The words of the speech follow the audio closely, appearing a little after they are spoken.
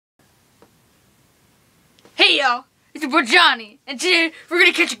Hey y'all, it's your boy Johnny, and today we're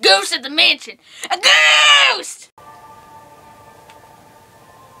gonna catch a ghost at the mansion. A ghost!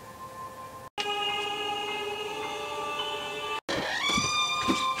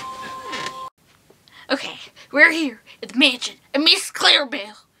 Okay, we're here at the mansion, and Miss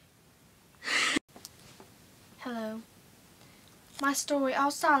Clarabelle. Hello. My story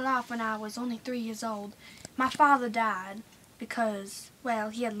all started off when I was only 3 years old. My father died because, well,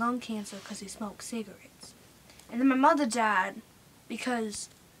 he had lung cancer because he smoked cigarettes. And then my mother died because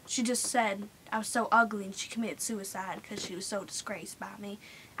she just said I was so ugly and she committed suicide because she was so disgraced by me.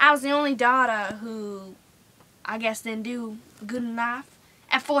 I was the only daughter who, I guess, didn't do good in life.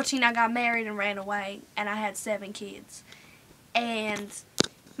 At 14, I got married and ran away, and I had 7 kids. And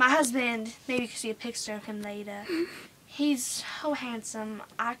my husband, maybe you can see a picture of him later, he's so handsome,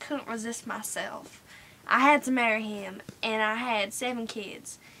 I couldn't resist myself. I had to marry him, and I had 7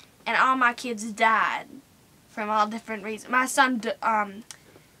 kids, and all my kids died from all different reasons. My son,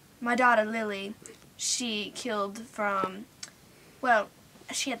 my daughter Lily, she killed from, well,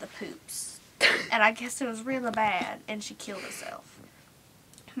 she had the poops, and I guess it was really bad, and she killed herself.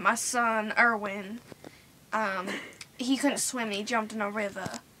 My son, Erwin, he couldn't swim and he jumped in a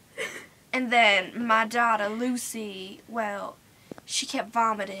river. And then my daughter, Lucy, well, she kept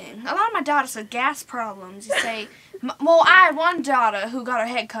vomiting. A lot of my daughters had gas problems. You say, well, I had one daughter who got her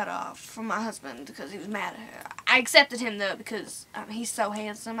head cut off from my husband because he was mad at her. I accepted him, though, because he's so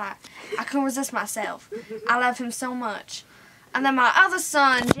handsome. I couldn't resist myself. I love him so much. And then my other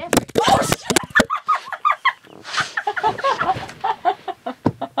son, Jeffrey.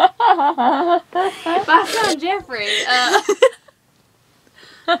 My son Jeffrey,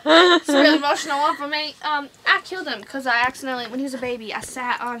 it's a really emotional one for me. I killed him because I accidentally, when he was a baby, I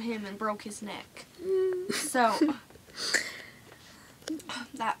sat on him and broke his neck. So,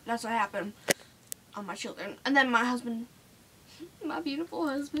 that's what happened on my children. And then my husband, my beautiful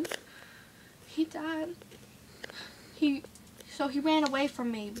husband, he died. So he ran away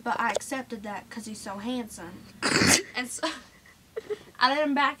from me, but I accepted that because he's so handsome. And so I let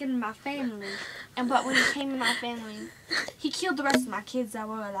him back into my family, but when he came in my family, he killed the rest of my kids that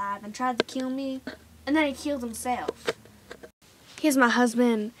were alive and tried to kill me, and then he killed himself. Here's my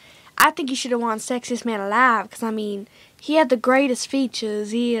husband. I think he should have won Sexiest Man Alive, because, I mean, he had the greatest features.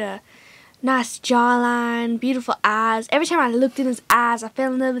 He had a nice jawline, beautiful eyes. Every time I looked in his eyes, I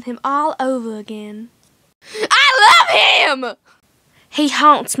fell in love with him all over again. I love him! He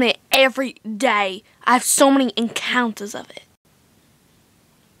haunts me every day. I have so many encounters of it.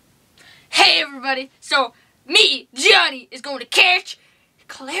 Hey everybody, so me, Johnny, is going to catch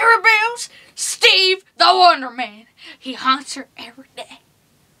Clarabelle's Steve the Wonder Man. He haunts her every day.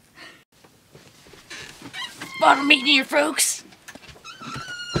 Follow me, dear folks.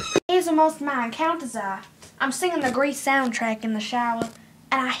 Here's where most of my encounters are. I'm singing the Grease soundtrack in the shower,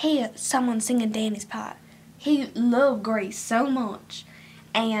 and I hear someone singing Danny's part. He loved Grease so much,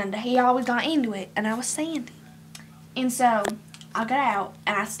 and he always got into it, and I was Sandy. And so I got out,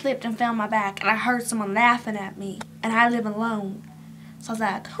 and I slipped and fell on my back, and I heard someone laughing at me, and I live alone. So I was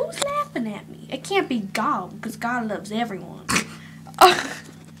like, who's laughing at me? It can't be God, because God loves everyone.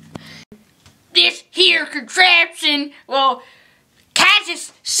 This here contraption will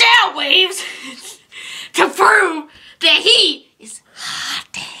catches sound waves to prove that he is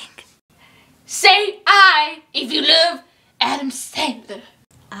hotting. Say I if you love Adam Sandler.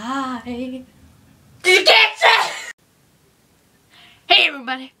 I. Did you catch that? Hey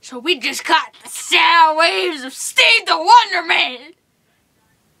everybody, so we just caught the sound waves of Steve the Wonder Man.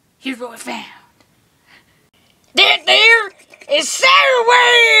 Here's what we found. That there is sound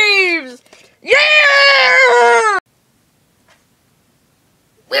waves! Yeah!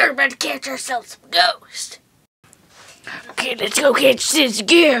 We're about to catch ourselves some ghost. Okay, let's go catch this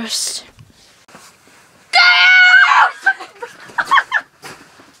ghost. Ghost!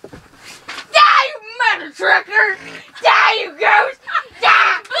 Die, you mother trucker! Die, you ghost!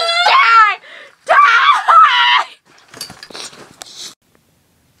 Die! Die! Die!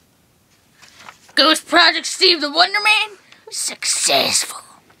 Ghost Project Steve the Wonder Man successful.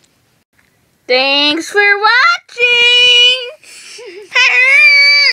 Thanks for watching!